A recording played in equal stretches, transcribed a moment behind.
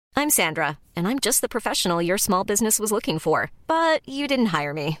I'm Sandra, and I'm just the professional your small business was looking for. But you didn't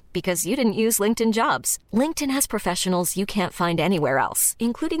hire me because you didn't use LinkedIn Jobs. LinkedIn has professionals you can't find anywhere else,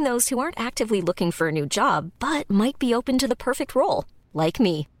 including those who aren't actively looking for a new job, but might be open to the perfect role, like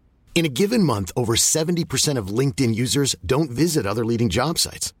me. In a given month, over 70% of LinkedIn users don't visit other leading job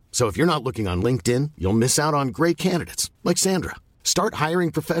sites. So if you're not looking on LinkedIn, you'll miss out on great candidates like Sandra. Start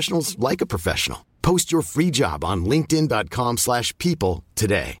hiring professionals like a professional. Post your free job on linkedin.com/people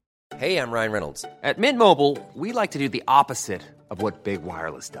today. Hey, I'm Ryan Reynolds. At Mint Mobile, we like to do the opposite of what Big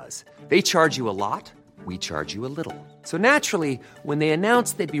Wireless does. They charge you a lot, we charge you a little. So naturally, when they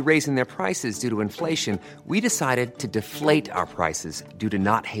announced they'd be raising their prices due to inflation, we decided to deflate our prices due to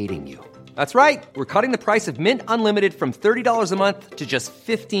not hating you. That's right. We're cutting the price of Mint Unlimited from $30 a month to just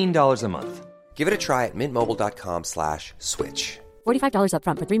 $15 a month. Give it a try at mintmobile.com/switch. $45 up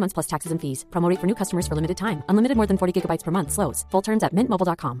front for 3 months plus taxes and fees. Promo rate for new customers for limited time. Unlimited more than 40 gigabytes per month slows. Full terms at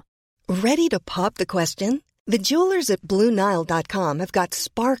mintmobile.com. Ready to pop the question? The jewelers at BlueNile.com have got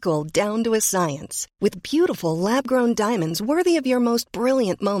sparkle down to a science with beautiful lab-grown diamonds worthy of your most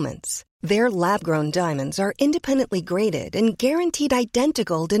brilliant moments. Their lab-grown diamonds are independently graded and guaranteed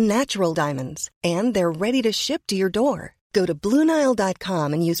identical to natural diamonds. And they're ready to ship to your door. Go to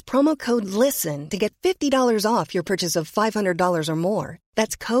BlueNile.com and use promo code LISTEN to get $50 off your purchase of $500 or more.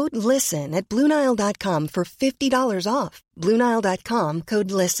 That's code LISTEN at BlueNile.com for $50 off. BlueNile.com,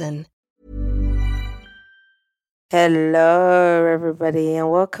 code LISTEN. Hello, everybody,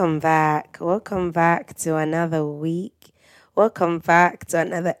 and welcome back. Welcome back to another week. Welcome back to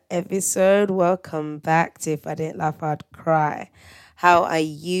another episode. Welcome back to If I Didn't Laugh, I'd Cry. How are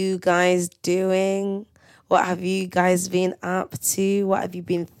you guys doing? What have you guys been up to? What have you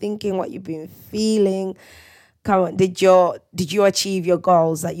been thinking? What you've been feeling? Come on, did you achieve your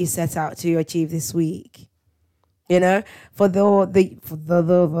goals that you set out to achieve this week? You know, for all the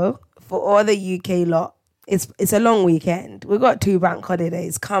UK lot, it's a long weekend. We've got 2 bank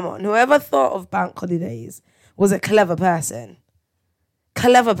holidays. Come on, whoever thought of bank holidays was a clever person.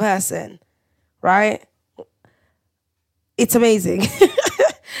 Clever person, right? It's amazing.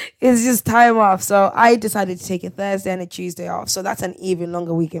 It's just time off. So I decided to take a Thursday and a Tuesday off. So that's an even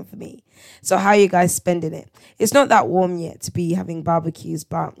longer weekend for me. So how are you guys spending it? It's not that warm yet to be having barbecues,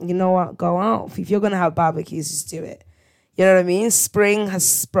 but you know what? Go out. If you're going to have barbecues, just do it. You know what I mean? Spring has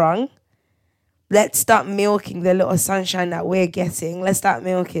sprung. Let's start milking the little sunshine that we're getting. Let's start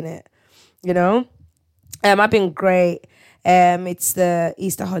milking it. You know? I've been great. It's the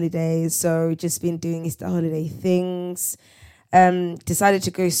Easter holidays. So just been doing Easter holiday things. Decided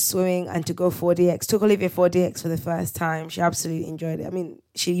to go swimming and to go 4DX. Took Olivia 4DX for the first time. She absolutely enjoyed it. I mean,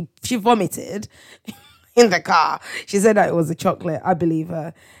 she vomited in the car. She said that it was a chocolate. I believe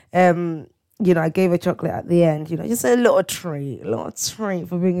her. You know, I gave her chocolate at the end. You know, just a little treat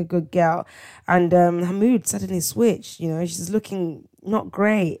for being a good girl. And her mood suddenly switched. You know, she's looking not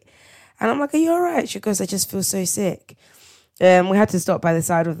great. And I'm like, are you all right? She goes, I just feel so sick. We had to stop by the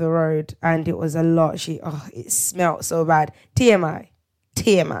side of the road and it was a lot. It smelled so bad. TMI.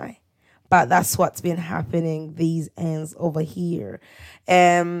 But that's what's been happening these ends over here.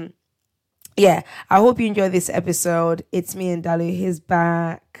 Yeah, I hope you enjoy this episode. It's me and Dalu. He's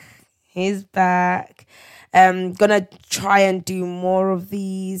back. Gonna try and do more of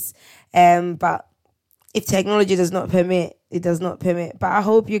these. But if technology does not permit, it does not permit. But I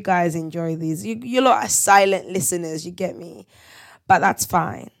hope you guys enjoy these. You lot are silent listeners, you get me? But that's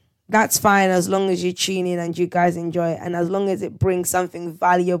fine. That's fine as long as you tune in and you guys enjoy it. And as long as it brings something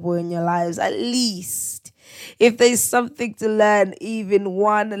valuable in your lives, at least. If there's something to learn, even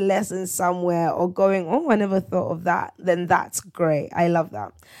one lesson somewhere or going, oh, I never thought of that, then that's great. I love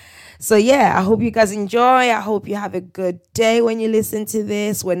that. So yeah, I hope you guys enjoy. I hope you have a good day when you listen to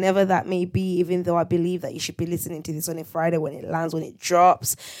this, whenever that may be, even though I believe that you should be listening to this on a Friday when it lands, when it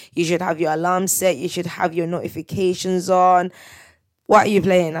drops. You should have your alarm set. You should have your notifications on. What are you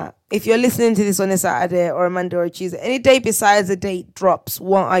playing at? If you're listening to this on a Saturday or a Monday or a Tuesday, any day besides the date drops,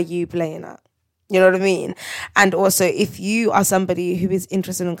 what are you playing at? You know what I mean? And also, if you are somebody who is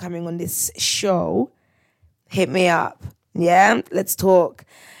interested in coming on this show, hit me up. Yeah, let's talk.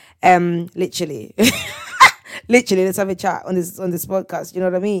 Literally, let's have a chat on this podcast. You know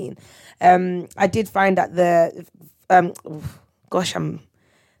what I mean? I did find that I'm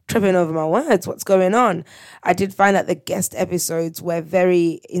tripping over my words. What's going on? I did find that the guest episodes were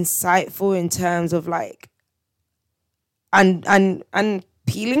very insightful in terms of like, and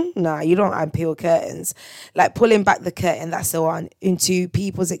peeling. Nah, you don't unpeel curtains. Like pulling back the curtain. That's the one, into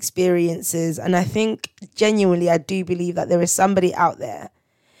people's experiences. And I think genuinely, I do believe that there is somebody out there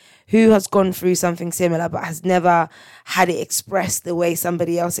who has gone through something similar but has never had it expressed the way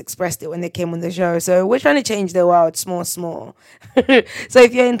somebody else expressed it when they came on the show. So we're trying to change the world small. So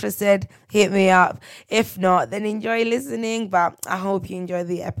if you're interested, hit me up. If not, then enjoy listening. But I hope you enjoy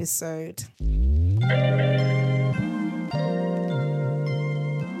the episode.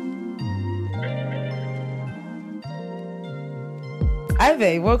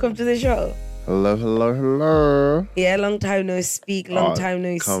 Ivy, welcome to the show. Hello. Yeah, long time no speak, long time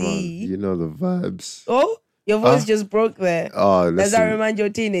no Come see. on, you know the vibes. Oh, your voice just broke there. Oh, listen. Does that remind you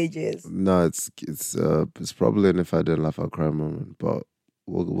of teenagers? No, it's probably an if I didn't laugh I'd cry moment, but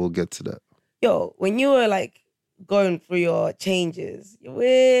we'll get to that. Yo, when you were like going through your changes,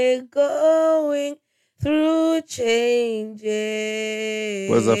 we're going through changes.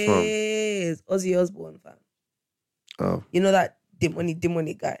 Where's that from? Ozzy Osbourne, fam. Oh, You know that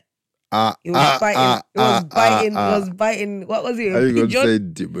demony guy. He was biting. What was it? Are you Pigeon? gonna say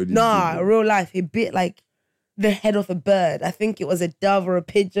demon? Nah, real life. He bit like the head off a bird. I think it was a dove or a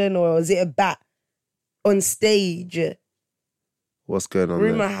pigeon, or was it a bat on stage? What's going on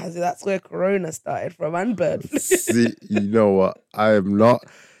Rumor there? has it that's where Corona started from, and bird flu. See, you know what? I am not.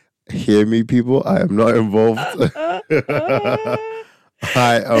 Hear me, people. I am not involved.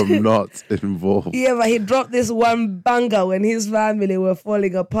 I am not involved. Yeah, but he dropped this one banger when his family were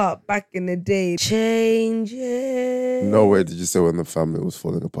falling apart back in the day. Changes. No way did you say when the family was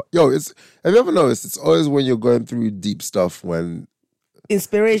falling apart. Yo, have you ever noticed? It's always when you're going through deep stuff when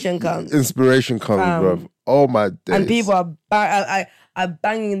inspiration comes, bro. Oh my days. And people are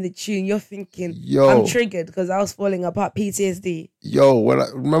banging the tune. You're thinking, yo, I'm triggered because I was falling apart. PTSD. Yo,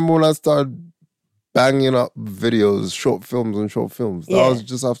 remember when I started banging up videos, short films. That was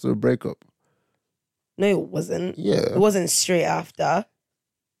just after the breakup. No, it wasn't. Yeah. It wasn't straight after.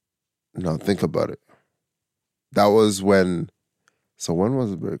 No, think about it. That was when... So when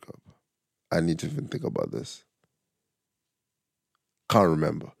was the breakup? I need to even think about this. Can't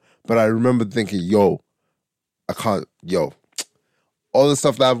remember. But I remember thinking, all the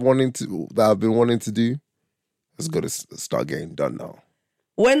stuff that I've been wanting to do, it's got to start getting done now.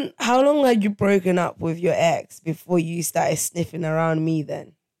 How long had you broken up with your ex before you started sniffing around me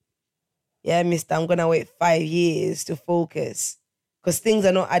then? Yeah, mister, I'm going to wait 5 years to focus because things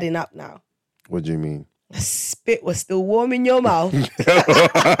are not adding up now. What do you mean? The spit was still warm in your mouth.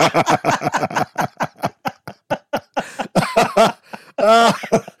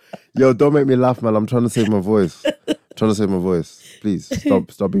 Yo, don't make me laugh, man. I'm trying to save my voice. Please,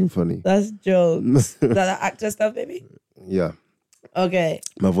 stop being funny. That's jokes. Is that actor stuff, baby? Yeah. Okay.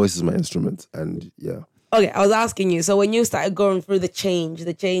 My voice is my instrument, and yeah. Okay, I was asking you. So when you started going through the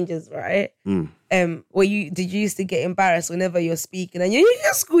changes, right? Did you used to get embarrassed whenever you're speaking and you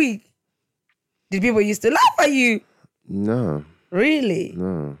squeak? Did people used to laugh at you? No. Really?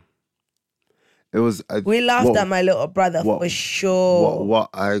 No. It was. We laughed at my little brother for sure.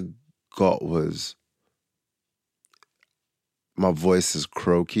 What I got was my voice is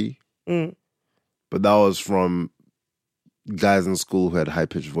croaky, but that was from guys in school who had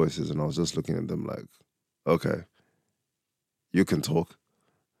high-pitched voices, and I was just looking at them like, okay, you can talk.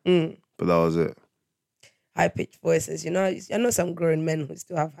 But that was it. High-pitched voices. You know, I know some grown men who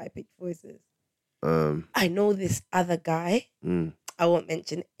still have high-pitched voices. I know this other guy, I won't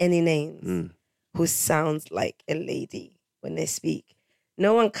mention any names, who sounds like a lady when they speak.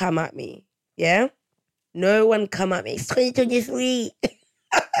 No one come at me, yeah? No one come at me. 2023.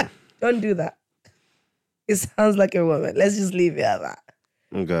 Don't do that. It sounds like a woman. Let's just leave it at that.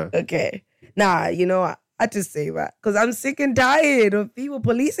 Okay. Nah, you know what? I just say that because I'm sick and tired of people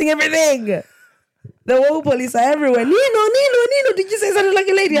policing everything. The woke police are everywhere. Nino, did you say something like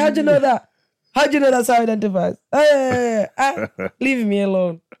a lady? How'd you know that? How'd you know that's how it identifies? Leave me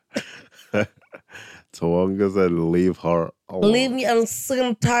alone. Tawanga said leave her alone. Leave me, I'm sick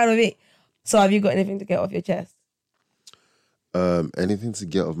and tired of it. So have you got anything to get off your chest? Anything to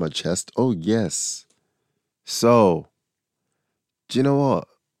get off my chest? Oh, yes. So, do you know what?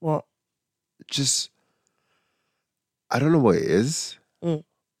 What? I don't know what it is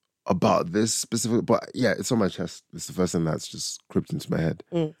about this specific, but yeah, it's on my chest. It's the first thing that's just crept into my head.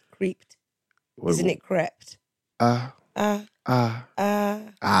 Creeped. Isn't it crept? That's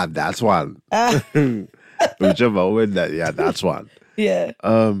one. Whichever word that, yeah, that's one. Yeah.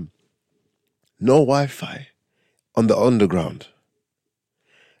 No Wi-Fi on the underground.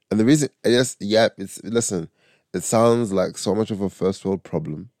 And the reason, listen, it sounds like so much of a first world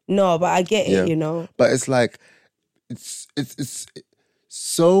problem. No, but I get it, you know. But it's like, it's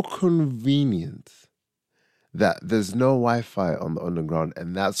so convenient that there's no Wi-Fi on the underground,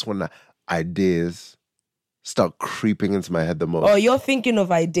 and that's when ideas start creeping into my head the most. Oh, you're thinking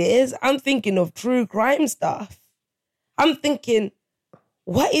of ideas? I'm thinking of true crime stuff. I'm thinking,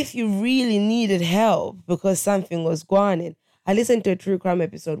 what if you really needed help because something was going on? I listened to a true crime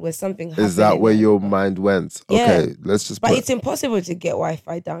episode where something happened. Is that where your mind went? Yeah. Okay, let's just But it's impossible to get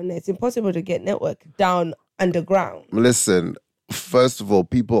Wi-Fi down there. It's impossible to get network down underground. Listen, first of all,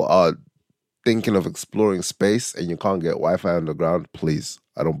 people are thinking of exploring space and you can't get Wi-Fi underground. Please,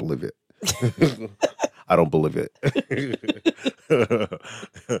 I don't believe it. I don't believe it.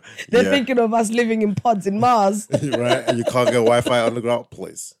 They're thinking of us living in pods in Mars. Right? And you can't get Wi-Fi underground?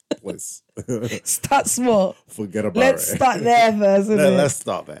 Please. Start small. Forget about Let's it. start there first. Let's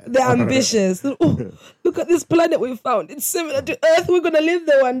start there. They're ambitious. Oh, look at this planet we found. It's similar to Earth. We're going to live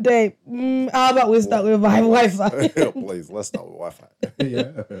there one day. How about we start with Wi-Fi? Please, let's start with Wi-Fi.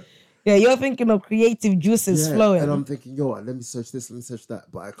 Yeah, you're thinking of creative juices flowing. And I'm thinking, let me search this, let me search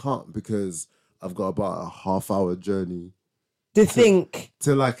that. But I can't because I've got about a half-hour journey to think.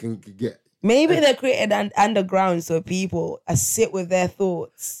 Till I can get... Maybe they created an underground so people sit with their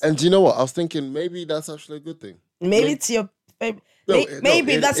thoughts. And do you know what? I was thinking maybe that's actually a good thing. Maybe it's your...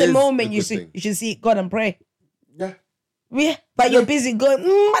 Maybe that's a moment you should see God and pray. Yeah. Yeah, but you're busy going,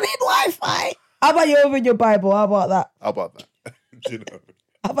 I need Wi-Fi. How about you open your Bible? How about that? Do you know?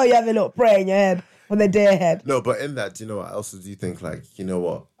 How about you have a little prayer in your head for the day ahead? No, but in that, do you know what? I also do think, like, you know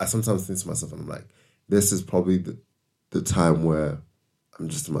what? I sometimes think to myself, and I'm like, this is probably the time where I'm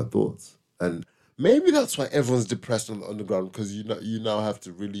just in my thoughts. And maybe that's why everyone's depressed on the underground, because you now have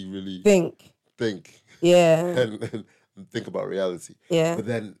to really, really think. Yeah. and think about reality. Yeah. But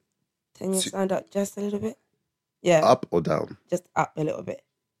then... Turn your sound up just a little bit. Yeah. Up or down? Just up a little bit.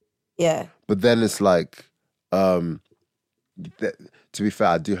 Yeah. But then it's like... to be fair,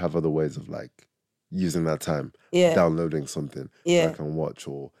 I do have other ways of like using that time, downloading something that I can watch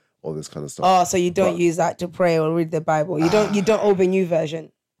or all this kind of stuff. Oh, so you don't use that to pray or read the Bible? You don't open new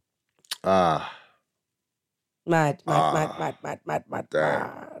version? Mad. Do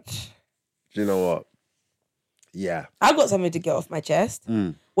you know what? Yeah. I've got something to get off my chest.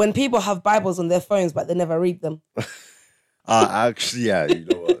 When people have Bibles on their phones but they never read them. Actually, yeah, you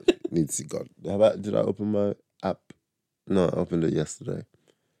know what? Need to see God. Did I open my app? No, I opened it yesterday.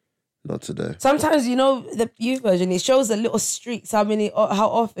 Not today. Sometimes, the youth version, it shows the little streaks, how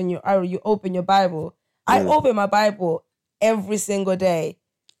often you open your Bible. I open my Bible every single day.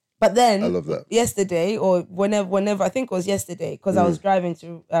 But then I love that. Yesterday or whenever I think it was yesterday, because I was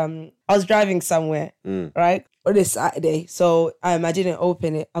driving somewhere, right? On this Saturday. So I didn't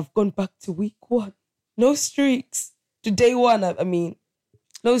open it. I've gone back to week 1. No streaks. To day 1, I mean.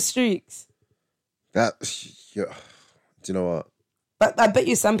 No streaks. Do you know what? But I bet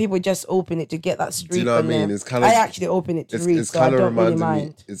you some people just open it to get that streak. Do you know what I mean? It's kind of. I actually open it to read, so I don't really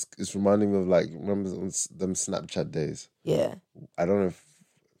mind. It's reminding me of like remember them Snapchat days. Yeah. I don't know if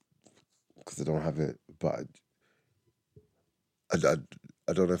because I don't have it, but I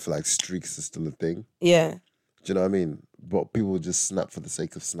don't know if like streaks is still a thing. Yeah. Do you know what I mean? But people just snap for the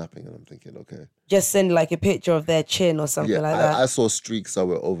sake of snapping, and I'm thinking, okay, just send like a picture of their chin or something like that. I saw streaks that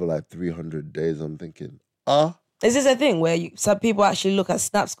were over like 300 days. I'm thinking, Is this a thing where some people actually look at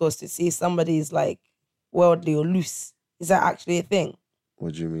snap scores to see if somebody's like worldly or loose? Is that actually a thing?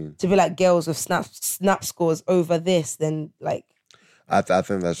 What do you mean? To be like girls with snap scores over this, then like... I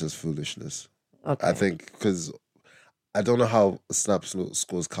think that's just foolishness. Okay. I think because I don't know how snap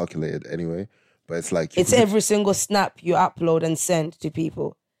scores calculated anyway, but it's like... It's every single snap you upload and send to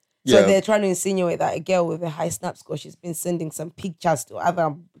people. So they're trying to insinuate that a girl with a high snap score, she's been sending some pictures to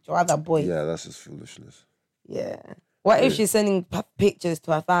other boys. Yeah, that's just foolishness. Yeah. What if she's sending pictures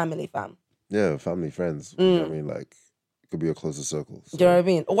to her family, fam? Yeah, family, friends. You know what I mean? Like, it could be a closer circle. So. Do you know what I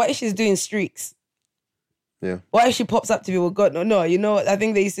mean? What if she's doing streaks? Yeah. What if she pops up to people, God, no, you know what? I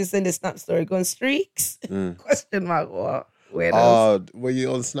think they used to send a snap story going, streaks? Question mark, what? Weirdos. Were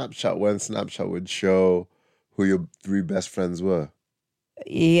you on Snapchat when Snapchat would show who your 3 best friends were?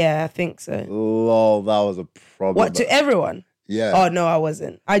 Yeah, I think so. Lol, that was a problem. What, to everyone? Yeah. Oh, no, I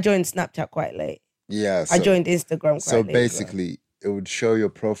wasn't. I joined Snapchat quite late. Yeah. I joined Instagram quite late. So basically, it would show your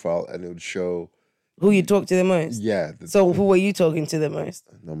profile and it would show... Who you talk to the most? Yeah. So who were you talking to the most?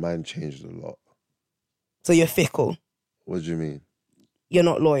 No, mine changed a lot. So you're fickle. What do you mean? You're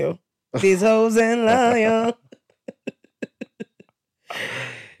not loyal. These hoes ain't loyal.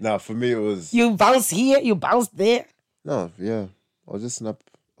 Now, for me, it was... You bounce here, you bounce there. No, yeah. I'll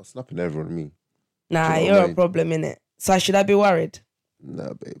snapping everyone, me. Nah, you're a problem, innit? So should I be worried?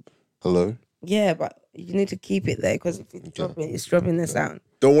 Nah, babe. Hello? Yeah, but you need to keep it there because if it's dropping the sound.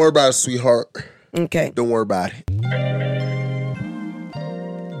 Don't worry about it, sweetheart. Okay. Don't worry about it.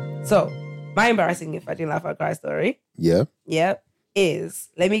 So, My embarrassing if I didn't laugh or cry story. Yeah. Yep. Is,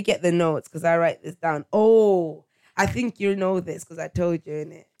 let me get the notes because I write this down. Oh, I think you know this because I told you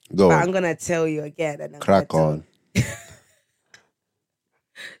in it. Go but on. I'm gonna tell you again. And I'm Crack gonna on.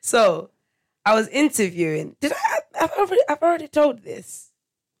 So I was interviewing. I've already told this?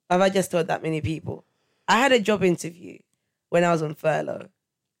 Have I just told that many people? I had a job interview when I was on furlough.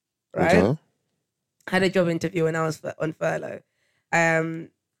 Right? Okay. I had a job interview when I was on furlough. And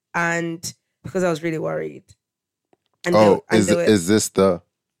because I was really worried. And is this the...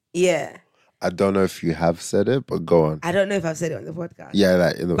 Yeah. I don't know if you have said it, but go on. I don't know if I've said it on the podcast.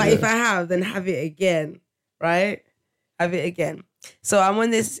 Yeah, but if I have, then have it again, right? Have it again. So I'm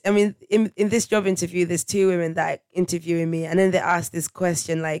on this, in this job interview, there's two women that are interviewing me, and then they ask this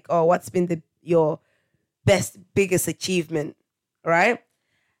question like, oh, what's been your biggest achievement, right?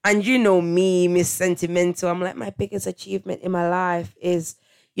 And you know me, Miss Sentimental, I'm like, my biggest achievement in my life is,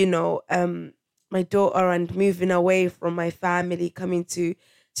 my daughter and moving away from my family, coming to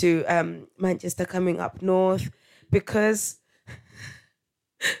Manchester, coming up north, because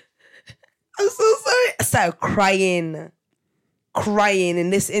I'm so sorry. I started crying in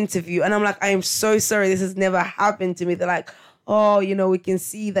this interview, and I'm like, I am so sorry. This has never happened to me. They're like, oh, we can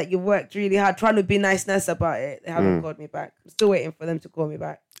see that you worked really hard, trying to be nice about it. They haven't called me back. I'm still waiting for them to call me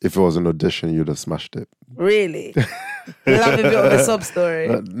back. If it was an audition, you'd have smashed it. Really? Love a bit of a sob story.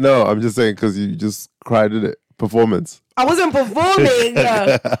 No, I'm just saying because you just cried in it. Performance. I wasn't performing.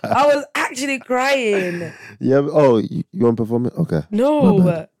 I was actually crying. Yeah. Oh, you weren't performing? Okay.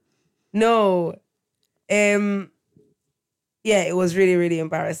 No. Yeah, it was really, really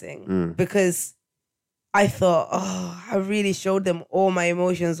embarrassing because I thought, I really showed them all my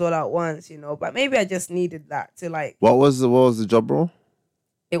emotions all at once, but maybe I just needed that to like. What was the job role?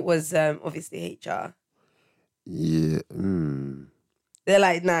 It was obviously HR. Yeah. They're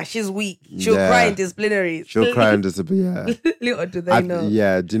like, nah, she's weak. She'll cry in disciplinaries. She'll cry in disciplinary. Yeah. Little do they know.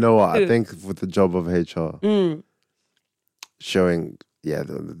 Yeah. Do you know what? I think with the job of HR, showing, I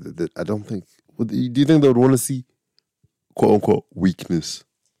don't think. Do you think they would want to see, quote unquote, weakness?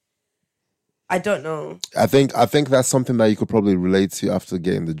 I don't know. I think that's something that you could probably relate to after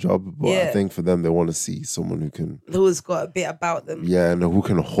getting the job. But I think for them, they want to see someone who's got a bit about them. Yeah, and who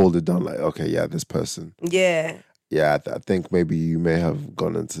can hold it down. Like, okay, yeah, this person. Yeah. Yeah, I think maybe you may have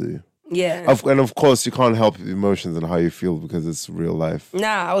gone into... Yeah. And of course, you can't help emotions and how you feel because it's real life.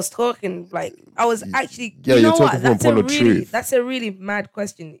 Nah, I was talking I was actually... Yeah, you're talking from a point of truth. That's a really mad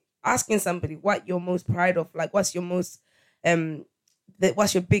question. Asking somebody what you're most proud of, like what's your most...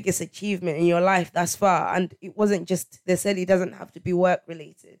 what's your biggest achievement in your life thus far? And it wasn't just... They said it doesn't have to be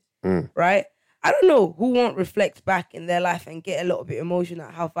work-related, right? I don't know who won't reflect back in their life and get a little bit emotional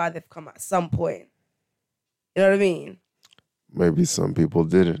at how far they've come at some point. You know what I mean? Maybe some people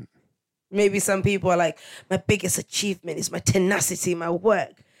didn't. Maybe some people are like, my biggest achievement is my tenacity, my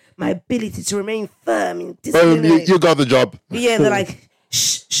work, my ability to remain firm in discipline. You got the job. Yeah, they're like,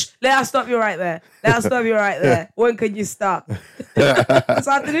 shh, let us stop you right there. When can you start? What's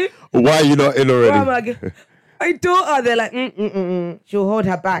happening? Why are you not in already? Why am I my daughter, they're like, she'll hold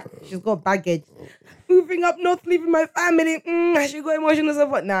her back. She's got baggage. Moving up north, leaving my family. She got emotional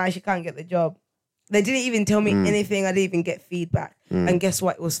support. Nah, she can't get the job. They didn't even tell me anything. I didn't even get feedback. And guess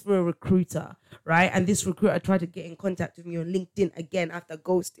what? It was through a recruiter, right? And this recruiter tried to get in contact with me on LinkedIn again after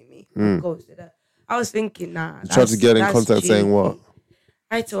ghosting me. Ghosted her. I was thinking, nah. You tried to get in contact saying what?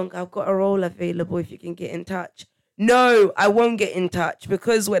 I told her, I've got a role available if you can get in touch. No, I won't get in touch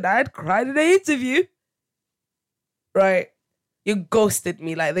because when I had cried in the interview, right, you ghosted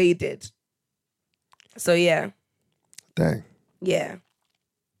me like they did. So, yeah. Dang. Yeah.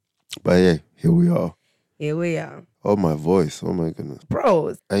 But yeah, here we are. Here we are. Oh, my voice. Oh, my goodness.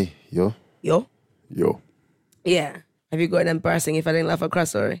 Bros. Hey, yo. Yeah. Have you got an embarrassing if I didn't laugh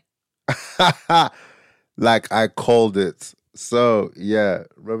across, sorry? Like I called it. So, yeah.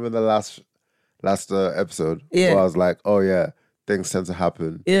 Remember the last episode? Yeah. Where I was like, oh, yeah, things tend to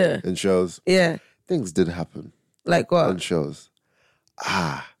happen in shows. Yeah. Things did happen. Like what? On shows.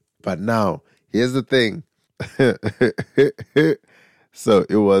 But now, here's the thing. So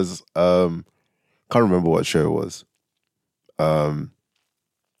it was, can't remember what show it was.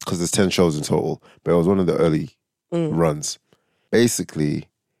 Because there's 10 shows in total, but it was one of the early runs. Basically,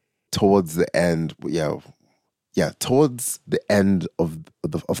 towards the end, towards the end of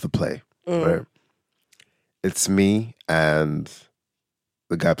the play, right? It's me and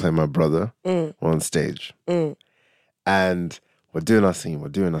the guy playing my brother on stage. And we're doing our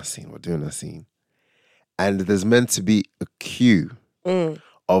scene. And there's meant to be a cue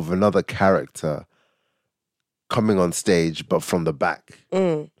of another character coming on stage, but from the back,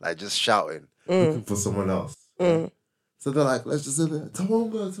 like just shouting, looking for someone else. So they're like, let's just say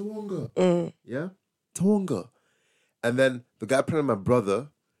Tawonga. Yeah? Tawonga. And then the guy playing my brother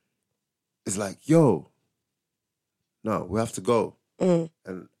is like, yo, no, we have to go. And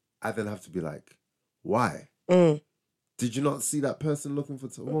I then have to be like, why? Did you not see that person looking for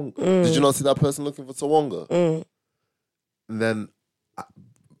Tawonga? Did you not see that person looking for Tawonga? And then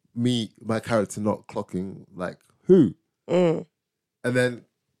my character not clocking, like, who? And then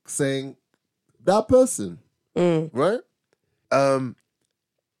saying, that person. Right?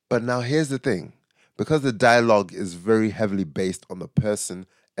 But now here's the thing. Because the dialogue is very heavily based on the person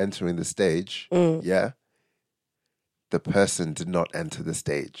entering the stage, yeah, the person did not enter the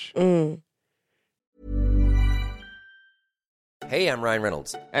stage. Hey, I'm Ryan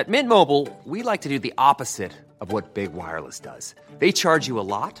Reynolds. At Mint Mobile, we like to do the opposite of what Big Wireless does. They charge you a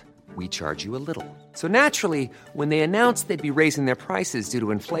lot, we charge you a little. So naturally, when they announced they'd be raising their prices due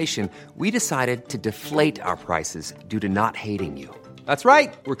to inflation, we decided to deflate our prices due to not hating you. That's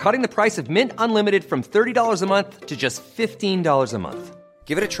right. We're cutting the price of Mint Unlimited from $30 a month to just $15 a month.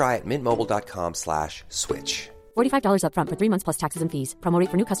 Give it a try at mintmobile.com/switch. $45 up front for 3 months plus taxes and fees. Promo rate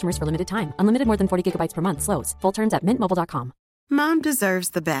for new customers for limited time. Unlimited more than 40 gigabytes per month slows. Full terms at mintmobile.com. Mom deserves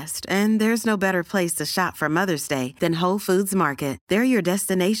the best, and there's no better place to shop for Mother's Day than Whole Foods Market. They're your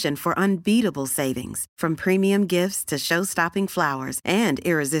destination for unbeatable savings, from premium gifts to show-stopping flowers and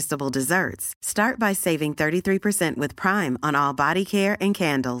irresistible desserts. Start by saving 33% with Prime on all body care and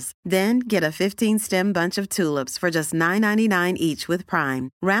candles. Then get a 15-stem bunch of tulips for just $9.99 each with Prime.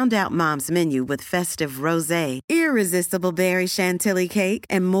 Round out Mom's menu with festive rosé, irresistible berry chantilly cake,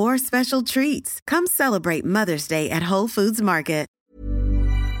 and more special treats. Come celebrate Mother's Day at Whole Foods Market.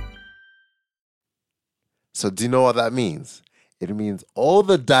 So do you know what that means? It means all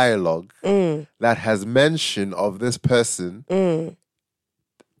the dialogue that has mention of this person,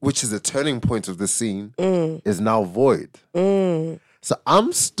 which is a turning point of the scene, is now void. So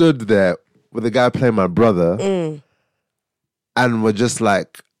I'm stood there with the guy playing my brother, and we're just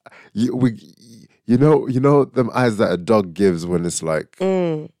like, you know them eyes that a dog gives when it's like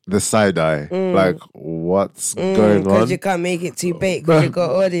the side eye, like what's going on? Because you can't make it too big because you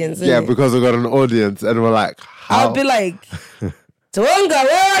got audience. Yeah, because we got an audience, and we're like, how? I'll be like, Tawonga,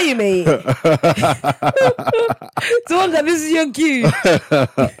 where are you, mate? Tawonga, this is your cue.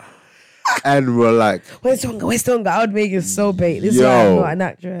 And we're like, Where's Tawonga? I would make it so bait. This is why I'm not an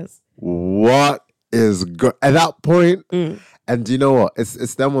actress. What is good at that point? And do you know what?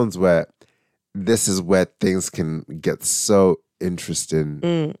 It's them ones where this is where things can get so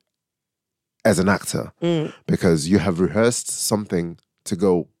interesting as an actor, because you have rehearsed something to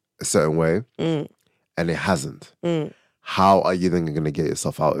go a certain way and it hasn't. How are you then going to get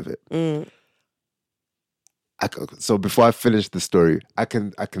yourself out of it? So before I finish the story, I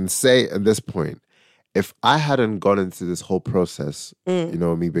can say at this point, if I hadn't gone into this whole process, you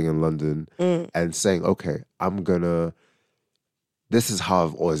know, me being in London and saying, okay, this is how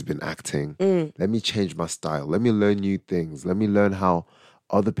I've always been acting. Let me change my style. Let me learn new things. Let me learn how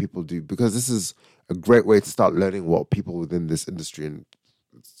other people do. Because this is a great way to start learning what people within this industry, and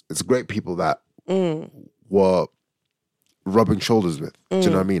it's great people that were rubbing shoulders with. Do you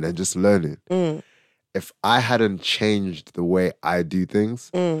know what I mean? And just learning. If I hadn't changed the way I do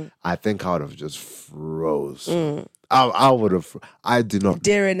things, I think I would have just froze. I would have. I do not.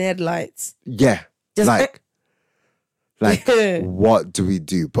 Deer in headlights. Yeah. Just like, what do we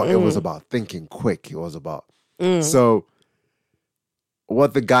do? But it was about thinking quick. It was about... So,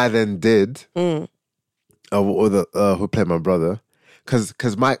 what the guy then did, who played my brother,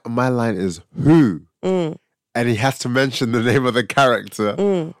 because my line is, who? And he has to mention the name of the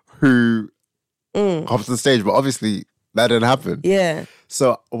character who hops on stage. But obviously, that didn't happen. Yeah.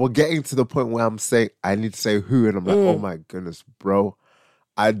 So, we're getting to the point where I'm saying, I need to say who. And I'm like, oh my goodness, bro.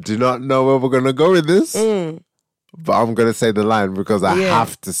 I do not know where we're going to go with this. But I'm going to say the line because I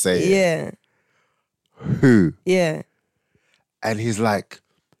have to say it. Yeah. Who? Yeah. And he's like,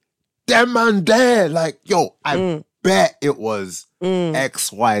 them man there. Like, yo, I bet it was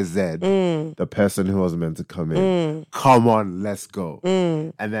XYZ, the person who was meant to come in. Come on, let's go.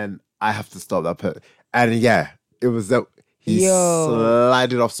 And then I have to stop that person. And yeah, it was that he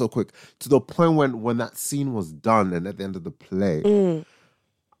slided off so quick to the point when that scene was done and at the end of the play,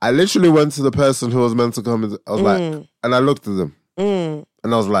 I literally went to the person who was meant to come in. I was like, and I looked at them. And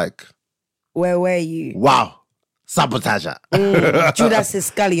I was like, where were you? Wow. Sabotager. Judas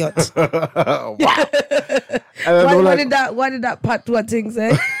Iscariot. Wow. What did that patois thing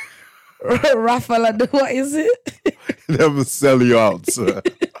say? Raffle, what is it? Never sell you out, sir.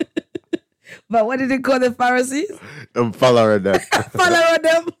 But what did they call the Pharisees? I'm following them. Follow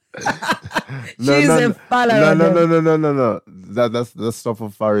them. She's a follower. No. That's stuff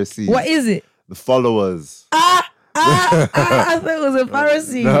of Pharisees. What is it? The followers. I thought it was a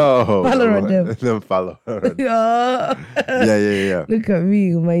Pharisee. No. Follow them. Them follow. Yeah. Yeah. Look at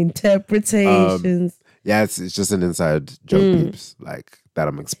me, my interpretations. Yeah, it's just an inside joke, peeps, like that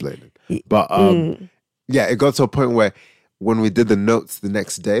I'm explaining. But yeah, it got to a point where when we did the notes the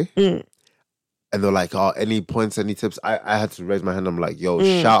next day, and they're like, "Oh, any points, any tips?" I had to raise my hand. I'm like, "Yo,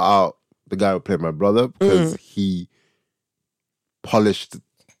 shout out the guy who played my brother because he polished,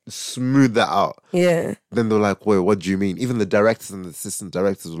 smoothed that out." Yeah. Then they're like, "Wait, what do you mean?" Even the directors and the assistant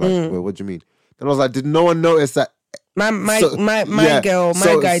directors were like, "Wait, what do you mean?" Then I was like, "Did no one notice that?" My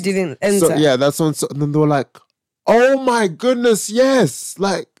guy didn't enter. So, yeah, that's one. So, and then they were like, "Oh my goodness, yes!"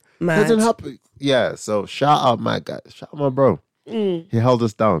 Like that didn't happen. Yeah. So shout out my guy, shout out my bro. He held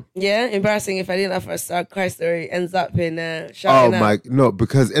us down. Yeah, embarrassing if I didn't have a star Christ story ends up in shouting out. No,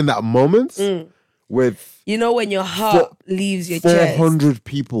 because in that moment with when your heart leaves your chest, 400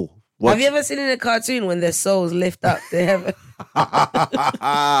 people. Have you ever seen in a cartoon when their souls lift up to heaven?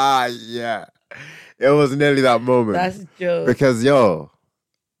 Yeah. It was nearly that moment. That's a joke. Because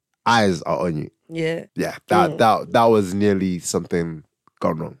eyes are on you. Yeah. Yeah. That was nearly something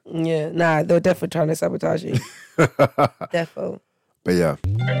gone wrong. Yeah. Nah, they were definitely trying to sabotage you. Defo. But yeah.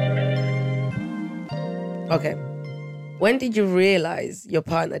 Okay. When did you realize your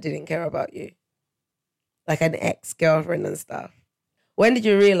partner didn't care about you? Like an ex-girlfriend and stuff. When did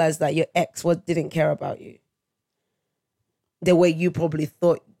you realize that your ex didn't care about you? The way you probably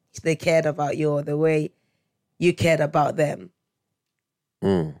thought they cared about you or the way you cared about them.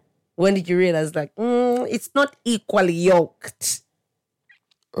 When did you realize it's not equally yoked?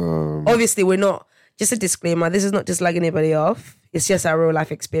 Obviously, we're not, just a disclaimer, this is not just slagging anybody off. It's just our real life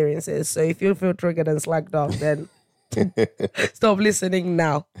experiences. So if you feel triggered and slagged off, then stop listening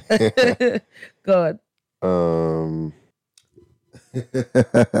now. God.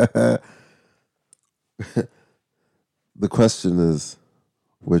 The question is,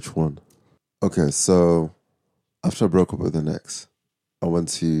 which one? Okay, so after I broke up with an ex, I went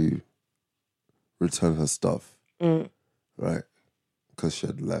to return her stuff, right? Because she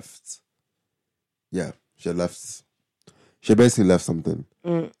had left. Yeah, she had left. She basically left something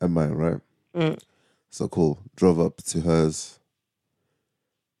at mine, right? So cool. Drove up to hers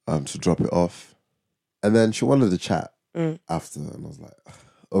to drop it off. And then she wanted to chat after. And I was like,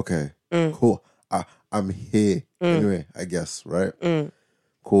 okay, cool. I'm here anyway, I guess, right?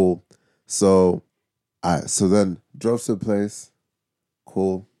 Cool. So then drove to a place,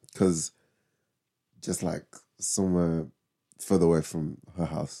 cool, because just like somewhere further away from her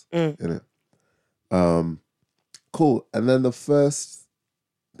house, innit? Cool. And then the first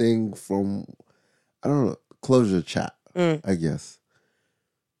thing from, I don't know, closure chat, I guess.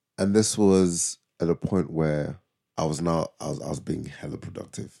 And this was at a point where I was being hella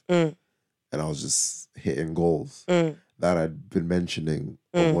productive. And I was just hitting goals that I'd been mentioning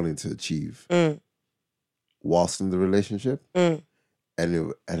or wanting to achieve whilst in the relationship. And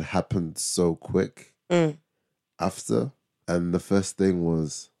it happened so quick after. And the first thing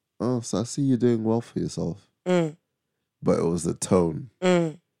was, oh, so I see you're doing well for yourself. But it was the tone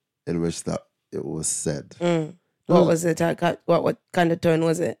in which that it was said. What was it? What kind of tone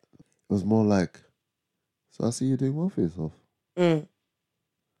was it? It was more like, so I see you're doing well for yourself.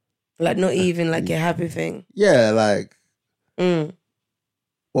 Like not even like a happy thing. Yeah, like,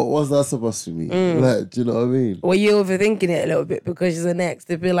 what was that supposed to mean? Like, do you know what I mean? Were you overthinking it a little bit because she's an ex?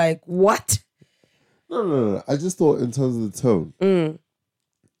 They'd be like, what? No. I just thought in terms of the tone.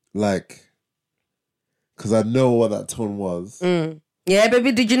 Like, because I know what that tone was. Yeah,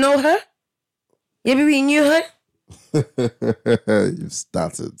 baby, did you know her? Yeah, baby, you knew her? You've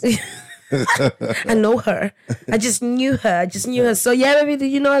started. I know her. I just knew her. So yeah, baby,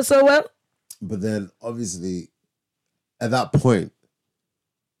 did you know her so well? But then obviously at that point,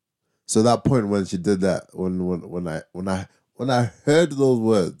 so that point when she did that, when I heard those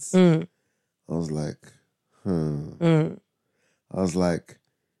words, I was like, I was like,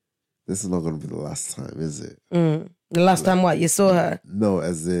 this is not gonna be the last time, is it? The last time what? You saw her? No,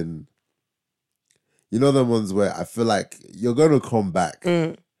 as in, you know the ones where I feel like you're gonna come back.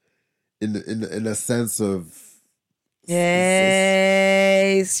 In a sense of,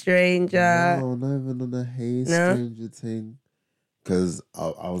 hey stranger. No, not even on a hey stranger thing. Because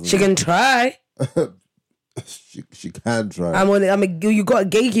I was. She can try. she can try. You got a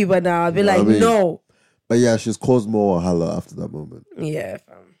gatekeeper now. I'll be like, no. But yeah, she's caused more holla after that moment. Yeah,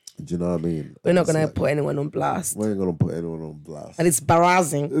 fam. Do you know what I mean? We're not going to put anyone on blast. We ain't going to put anyone on blast. And it's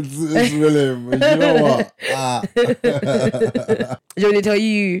embarrassing. It's really, you know what? Do you want me to tell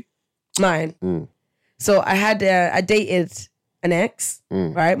you mine? So I dated an ex,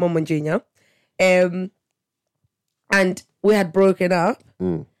 right? Mom and Junior. And we had broken up.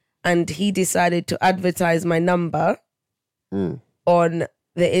 And he decided to advertise my number on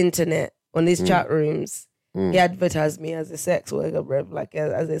the internet, on these chat rooms. He advertised me as a sex worker, bro, like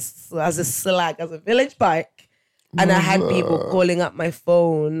as a slag, as a village bike. And I had people calling up my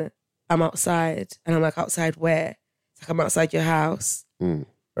phone. I'm outside. And I'm like, outside where? It's like, I'm outside your house.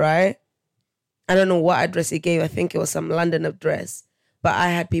 Right? I don't know what address he gave. I think it was some London address. But I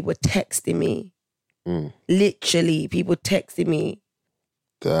had people texting me. Literally, people texting me.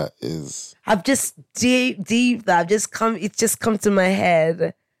 That is... I've just deep that it's just come to my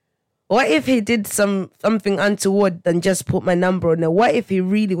head. What if he did something untoward than just put my number on there? What if he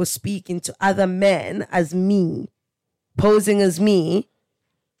really was speaking to other men as me, posing as me?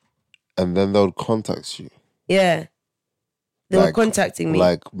 And then they would contact you. Yeah. They were contacting me.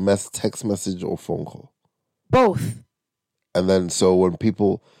 Like text message or phone call? Both. And then when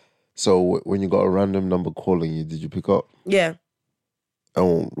you got a random number calling you, did you pick up? Yeah.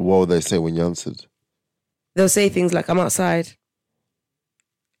 And what would they say when you answered? They'll say things like, I'm outside.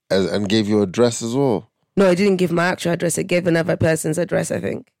 And gave you address as well? No, it didn't give my actual address. It gave another person's address, I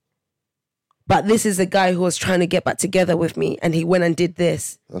think. But this is the guy who was trying to get back together with me, and he went and did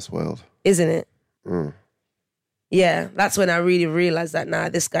this. That's wild. Isn't it? Yeah, that's when I really realized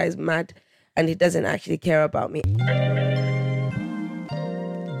that, this guy's mad, and he doesn't actually care about me.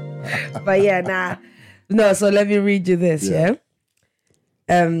 But yeah, No, so let me read you this, yeah?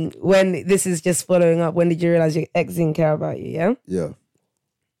 When this is just following up, when did you realize your ex didn't care about you, yeah? Yeah.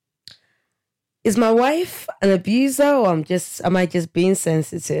 Is my wife an abuser, or am I just being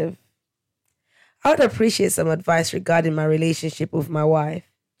sensitive? I would appreciate some advice regarding my relationship with my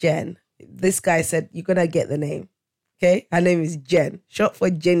wife, Jen. This guy said, you're going to get the name. Okay? Her name is Jen. Short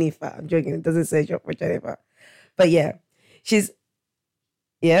for Jennifer. I'm joking. It doesn't say short for Jennifer. But yeah. She's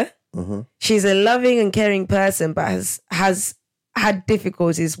a loving and caring person, but has had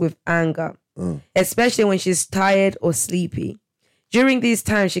difficulties with anger, especially when she's tired or sleepy. During these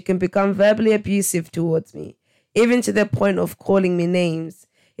times, she can become verbally abusive towards me, even to the point of calling me names.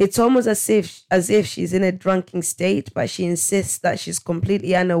 It's almost as if she's in a drunken state, but she insists that she's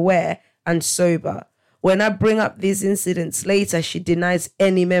completely unaware and sober. When I bring up these incidents later, she denies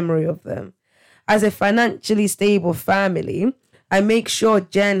any memory of them. As a financially stable family, I make sure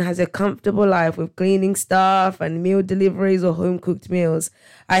Jen has a comfortable life with cleaning staff and meal deliveries or home-cooked meals.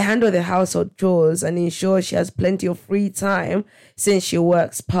 I handle the household chores and ensure she has plenty of free time since she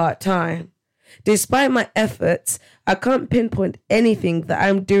works part-time. Despite my efforts, I can't pinpoint anything that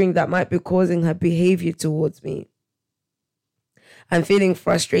I'm doing that might be causing her behavior towards me. I'm feeling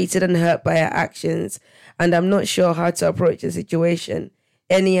frustrated and hurt by her actions, and I'm not sure how to approach the situation.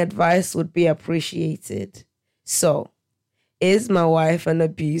 Any advice would be appreciated. So, is my wife an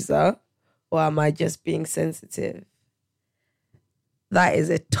abuser, or am I just being sensitive? That is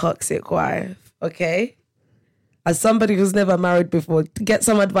a toxic wife, okay? As somebody who's never married before, get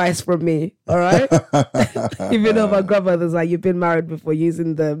some advice from me, all right? Even though my grandmother's like, you've been married before,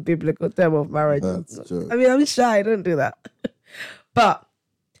 using the biblical term of marriage. That's true. I mean, I'm shy, don't do that. But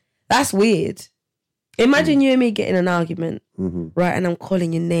that's weird. Imagine you and me getting an argument, right? And I'm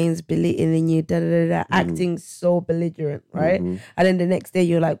calling you names, belittling you, acting so belligerent, right? And then the next day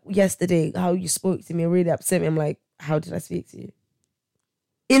you're like, yesterday, how you spoke to me really upset me. I'm like, how did I speak to you?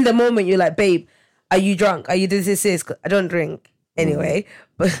 In the moment, you're like, babe, are you drunk? Are you this? I don't drink anyway.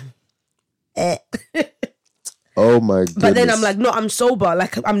 But oh my goodness. But then I'm like, no, I'm sober.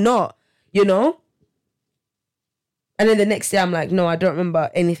 Like, I'm not, you know? And then the next day I'm like, no, I don't remember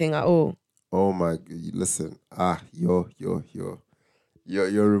anything at all. Oh my, listen, you're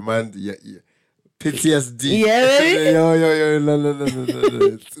reminded, PTSD. Yeah, really? No,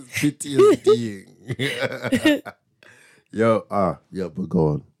 it's PTSD. But go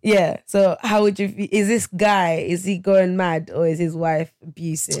on. Yeah, so how would you feel? Is this guy, is he going mad, or is his wife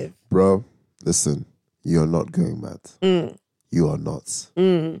abusive? Bro, listen, you're not going mad. You are not.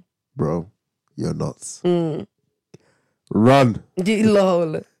 Bro, you're not. Run.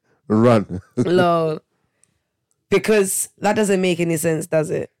 Lol. Run. Lol. Because that doesn't make any sense, does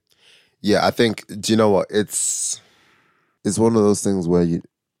it? Yeah, I think, do you know what? It's one of those things where you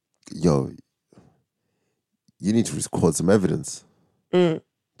need to record some evidence. Do you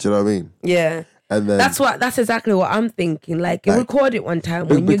know what I mean? Yeah. And then that's exactly what I'm thinking. Like, you record it one time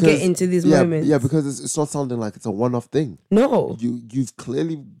when you get into these moments. Yeah, because it's not sounding like it's a one-off thing. No. You've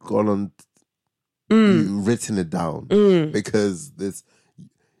clearly gone on, you've written it down because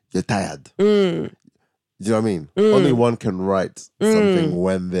you're tired. Do you know what I mean? Only one can write something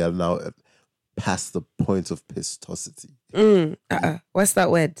when they're now past the point of pistosity. What's that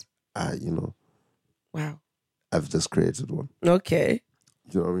word? Wow. I've just created one. Okay.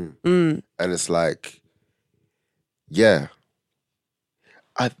 Do you know what I mean? And it's like, yeah.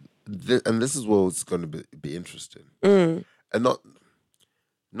 And this is what's going to be interesting. And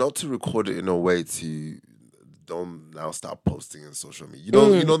not to record it in a way to don't now start posting on social media.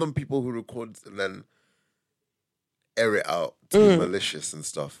 You know them people who record and then air it out to be malicious and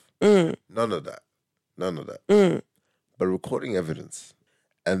stuff. None of that. But recording evidence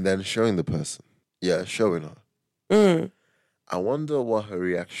and then showing the person. Yeah, showing her. I wonder what her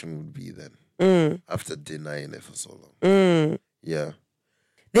reaction would be then after denying it for so long. Yeah.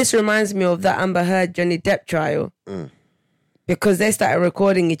 This reminds me of the Amber Heard Johnny Depp trial. Because they started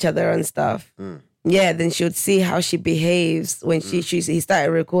recording each other and stuff. Yeah, then she would see how she behaves when he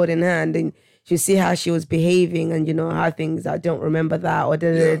started recording her, and then she'd see how she was behaving and, how things, I don't remember that, or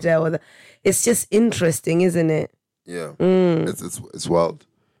or it's just interesting, isn't it? Yeah. It's wild.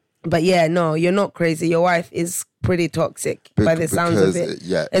 But yeah, no, you're not crazy. Your wife is pretty toxic by the sounds of it.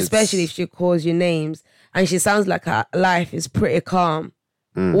 Yeah, especially if she calls you names. And she sounds like her life is pretty calm.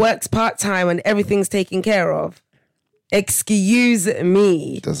 Works part-time and everything's taken care of. Excuse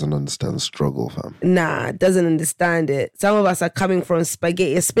me. Doesn't understand struggle, fam. Nah, doesn't understand it. Some of us are coming from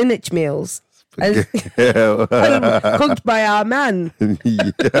spinach meals. Cooked by our man.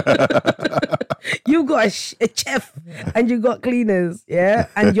 You got a chef and you got cleaners, yeah?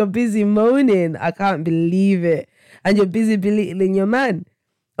 And you're busy moaning. I can't believe it. And you're busy belittling your man.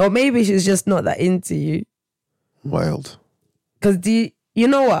 Or maybe she's just not that into you. Wild. Because you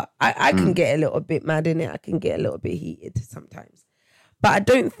know what? I can get a little bit mad in it. I can get a little bit heated sometimes. But I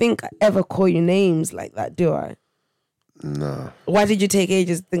don't think I ever call you names like that, do I? No. Why did you take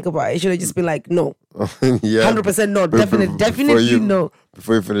ages to think about it? It should have just been like, no. Yeah. 100% no. Definitely no.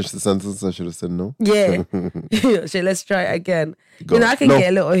 Before you finish the sentence, I should have said no. Yeah. So let's try it again. I can get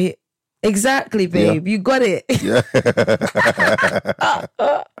a little hit. Exactly, babe. Yeah. You got it. Yeah.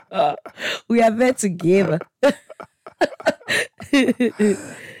 We are there together.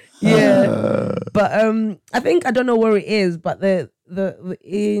 Yeah. But I think, I don't know where it is, but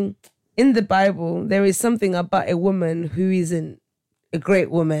in the Bible, there is something about a woman who isn't a great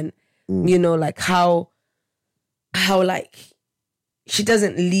woman, like how like she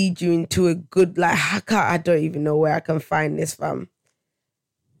doesn't lead you into a good, like, I don't even know where I can find this from.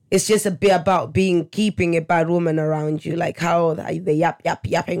 It's just a bit about keeping a bad woman around you, like how the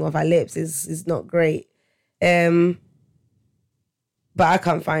yapping of her lips is not great. But I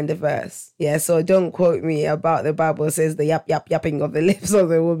can't find the verse. Yeah, so don't quote me about the Bible says the yapping of the lips of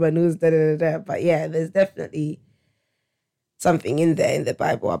the woman who's da-da-da-da. But yeah, there's definitely something in there in the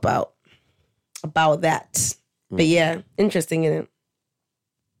Bible about that. But yeah, interesting, isn't it?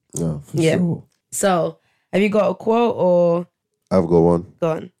 Yeah, for sure. So, have you got a quote or? I've got one.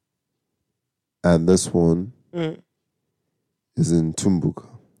 Go on. And this one is in Tumbuka.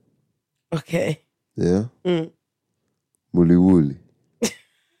 Okay. Yeah? Muli Uli.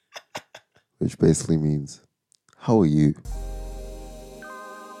 Which basically means, how are you?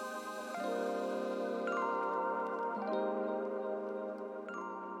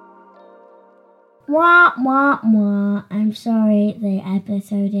 Mwah, mwah, mwah. I'm sorry the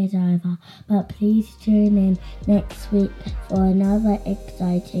episode is over, but please tune in next week for another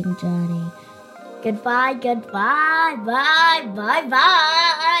exciting journey. Goodbye, goodbye, bye, bye,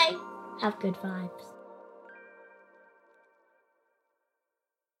 bye. Have good vibes.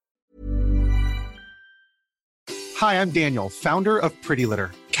 Hi, I'm Daniel, founder of Pretty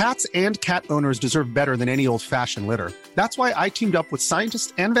Litter. Cats and cat owners deserve better than any old-fashioned litter. That's why I teamed up with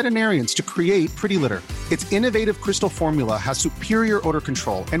scientists and veterinarians to create Pretty Litter. Its innovative crystal formula has superior odor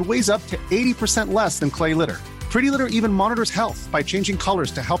control and weighs up to 80% less than clay litter. Pretty Litter even monitors health by changing colors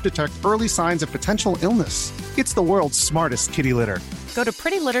to help detect early signs of potential illness. It's the world's smartest kitty litter. Go to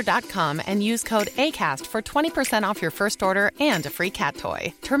prettylitter.com and use code ACAST for 20% off your first order and a free cat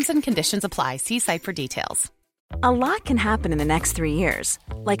toy. Terms and conditions apply. See site for details. A lot can happen in the next 3 years.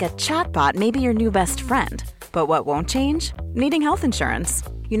 Like a chatbot may be your new best friend. But what won't change? Needing health insurance.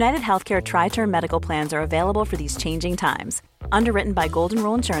 United Healthcare Tri-Term Medical Plans are available for these changing times. Underwritten by Golden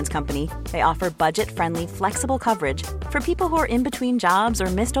Rule Insurance Company, they offer budget-friendly, flexible coverage for people who are in between jobs or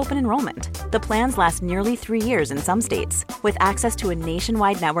missed open enrollment. The plans last nearly 3 years in some states, with access to a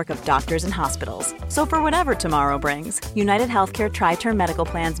nationwide network of doctors and hospitals. So for whatever tomorrow brings, United Healthcare Tri-Term Medical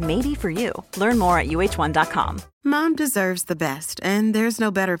Plans may be for you. Learn more at uh1.com. Mom deserves the best, and there's no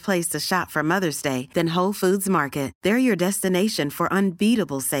better place to shop for Mother's Day than Whole Foods Market. They're your destination for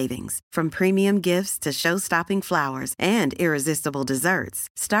unbeatable savings, from premium gifts to show-stopping flowers and irresistible desserts.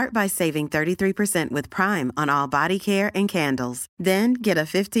 Start by saving 33% with Prime on all body care and candles. Then get a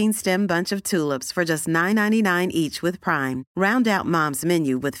 15-stem bunch of tulips for just $9.99 each with Prime. Round out Mom's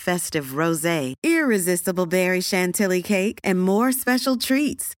menu with festive rosé, irresistible berry chantilly cake, and more special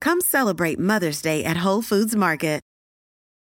treats. Come celebrate Mother's Day at Whole Foods Market.